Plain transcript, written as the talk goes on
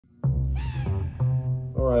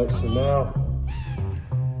Alright, so now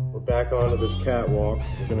we're back onto this catwalk.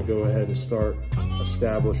 We're going to go ahead and start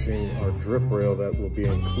establishing our drip rail that will be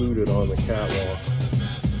included on the catwalk.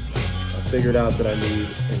 I figured out that I need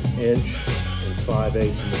 1 inch and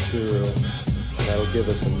 5/8 material. That'll give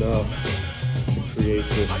us enough to create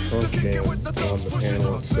this trunk jam on the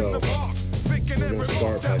panel itself. We're going to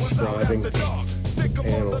start by scribing the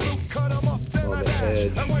panel on the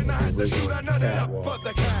edge of the original catwalk.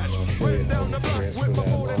 I'll show you how to transfer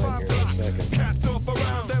that line here in a second.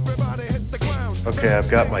 Okay, I've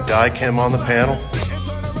got my die chem on the panel.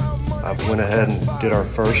 I went ahead and did our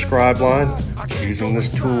first scribe line using this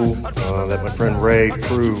tool that my friend Ray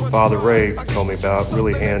Crew, Father Ray, told me about,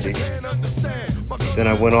 really handy. Then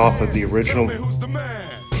I went off of the original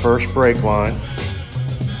first break line,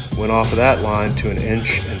 went off of that line to 1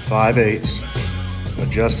 inch and 5/8,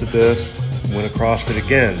 adjusted this, went across it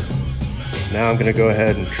again. Now I'm going to go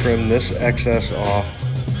ahead and trim this excess off,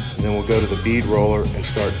 and then we'll go to the bead roller and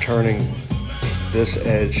start turning this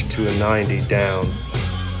edge to a 90 down,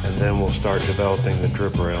 and then we'll start developing the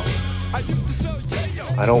drip rail.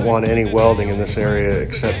 I don't want any welding in this area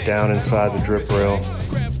except down inside the drip rail.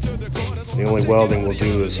 The only welding we'll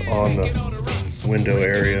do is on the window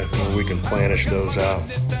area where we can planish those out.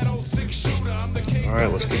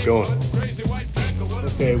 Alright, let's get going.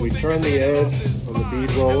 Okay, we turn the edge on the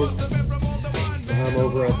bead roller. I'm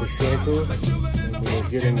over at the shrinker, and we're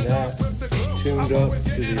getting that tuned up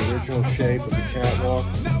to the original shape of the catwalk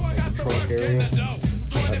and the trunk area.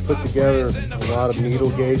 I put together a lot of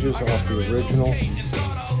needle gauges off the original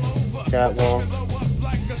catwalk.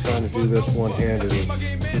 Trying to do this one-handed is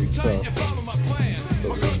pretty tough,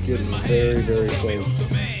 but we're getting very, very close.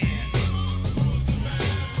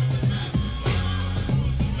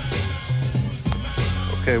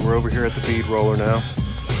 Okay, we're over here at the bead roller now.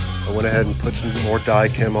 I went ahead and put some more die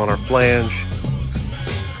chem on our flange.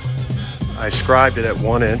 I scribed it at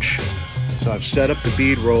 1 inch. So I've set up the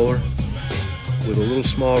bead roller with a little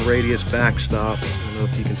small radius backstop. I don't know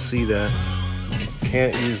if you can see that. You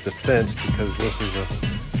can't use the fence because this is an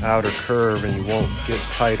outer curve and you won't get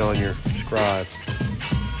tight on your scribe.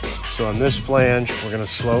 So on this flange, we're going to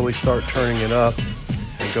slowly start turning it up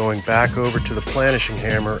and going back over to the planishing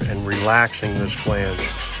hammer and relaxing this flange.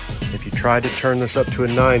 If you try to turn this up to a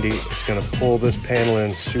 90, it's going to pull this panel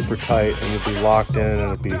in super tight and you'll be locked in and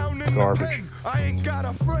it'll be garbage.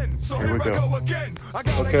 Here we go.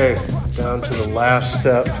 Okay, down to the last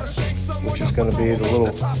step, which is going to be the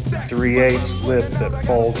little 3/8 lip that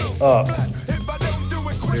folds up.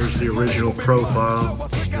 Here's the original profile.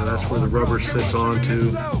 And that's where the rubber sits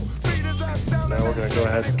onto. Now we're going to go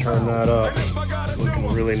ahead and turn that up.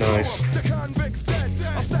 Looking really nice.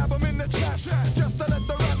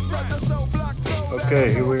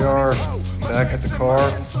 Okay, here we are back at the car.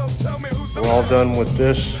 We're all done with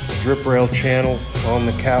this drip rail channel on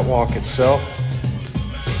the catwalk itself.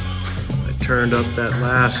 I turned up that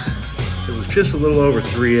last, it was just a little over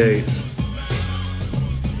 3/8,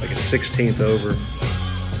 like a 1/16 over.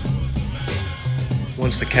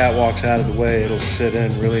 Once the catwalk's out of the way, it'll sit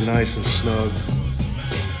in really nice and snug.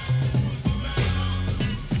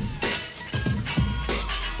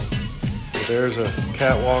 There's a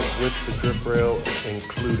catwalk with the drip rail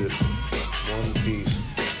included, one piece.